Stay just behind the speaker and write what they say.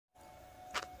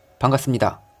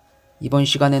반갑습니다. 이번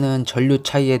시간에는 전류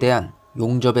차이에 대한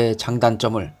용접의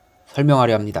장단점을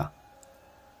설명하려 합니다.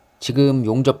 지금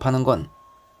용접하는 건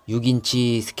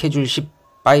 6인치 스케줄 10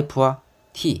 파이프와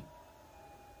T.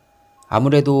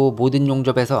 아무래도 모든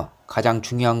용접에서 가장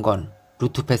중요한 건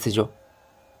루트 패스죠.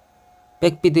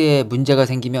 백비드에 문제가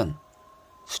생기면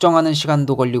수정하는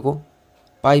시간도 걸리고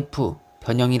파이프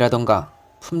변형이라던가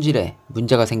품질에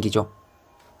문제가 생기죠.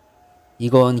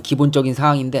 이건 기본적인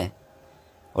사항인데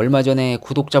얼마 전에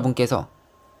구독자분께서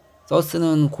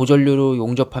서스는 고전류로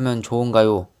용접하면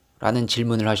좋은가요? 라는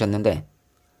질문을 하셨는데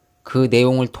그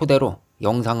내용을 토대로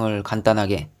영상을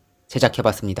간단하게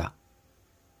제작해봤습니다.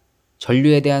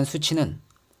 전류에 대한 수치는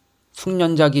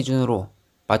숙련자 기준으로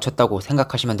맞췄다고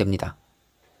생각하시면 됩니다.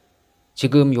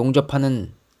 지금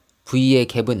용접하는 V의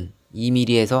갭은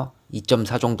 2mm에서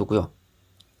 2.4 정도고요.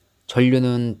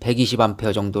 전류는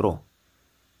 120A 정도로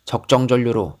적정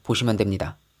전류로 보시면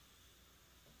됩니다.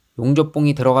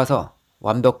 용접봉이 들어가서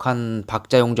완벽한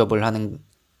박자 용접을 하는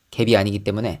갭이 아니기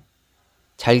때문에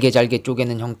잘게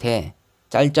쪼개는 형태의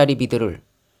짤짜리 비드를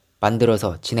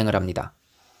만들어서 진행을 합니다.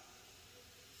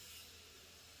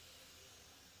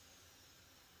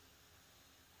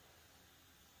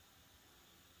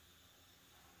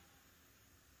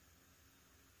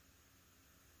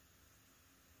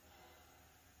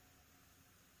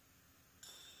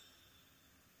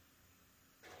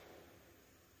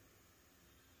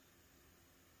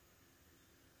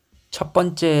 첫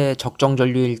번째 적정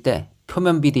전류일 때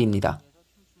표면 비드입니다.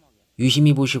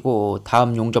 유심히 보시고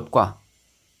다음 용접과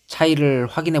차이를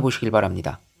확인해 보시길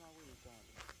바랍니다.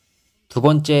 두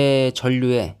번째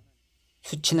전류의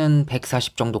수치는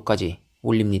 140 정도까지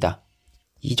올립니다.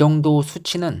 이 정도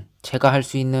수치는 제가 할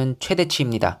수 있는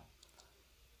최대치입니다.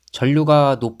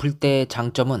 전류가 높을 때의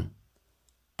장점은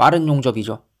빠른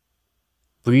용접이죠.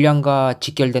 물량과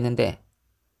직결되는데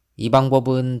이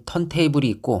방법은 턴테이블이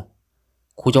있고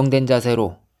고정된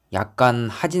자세로 약간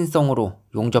하진성으로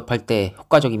용접할 때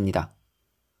효과적입니다.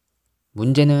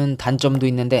 문제는 단점도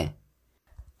있는데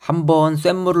한번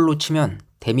쇳물을 놓치면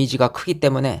데미지가 크기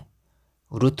때문에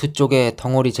루트 쪽에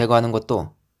덩어리 제거하는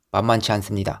것도 만만치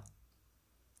않습니다.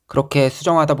 그렇게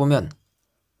수정하다 보면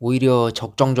오히려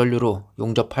적정 전류로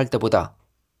용접할 때보다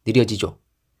느려지죠.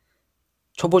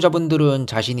 초보자분들은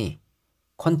자신이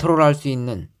컨트롤할 수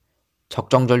있는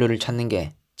적정 전류를 찾는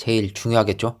게 제일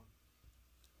중요하겠죠.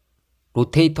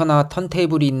 로테이터나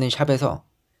턴테이블이 있는 샵에서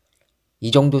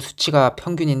이 정도 수치가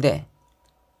평균인데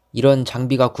이런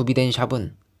장비가 구비된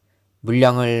샵은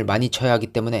물량을 많이 쳐야 하기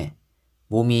때문에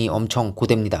몸이 엄청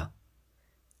고됩니다.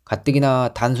 가뜩이나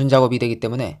단순 작업이 되기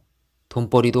때문에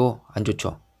돈벌이도 안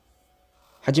좋죠.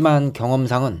 하지만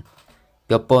경험상은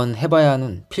몇 번 해봐야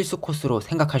하는 필수 코스로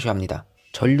생각하셔야 합니다.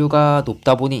 전류가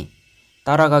높다 보니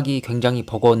따라가기 굉장히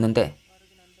버거웠는데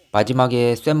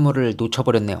마지막에 쇳물을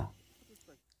놓쳐버렸네요.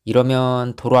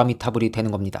 이러면 도로아미타불이 되는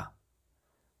겁니다.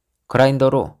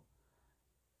 그라인더로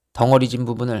덩어리진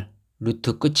부분을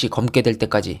루트 끝이 검게 될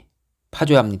때까지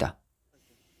파줘야 합니다.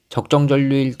 적정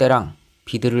전류일 때랑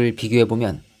비드를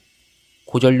비교해보면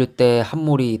고전류 때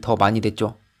함몰이 더 많이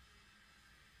됐죠.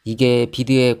 이게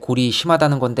비드의 골이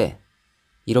심하다는 건데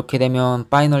이렇게 되면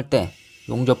파이널 때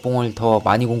용접봉을 더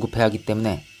많이 공급해야 하기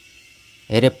때문에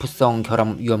LF성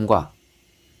결함 위험과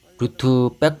루트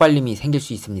빽발림이 생길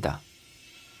수 있습니다.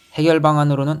 해결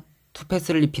방안으로는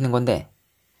투패스를 입히는 건데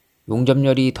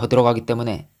용접열이 더 들어가기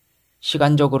때문에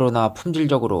시간적으로나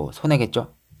품질적으로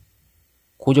손해겠죠.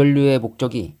 고전류의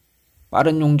목적이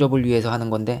빠른 용접을 위해서 하는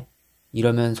건데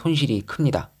이러면 손실이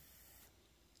큽니다.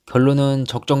 결론은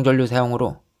적정 전류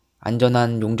사용으로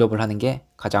안전한 용접을 하는 게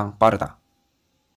가장 빠르다.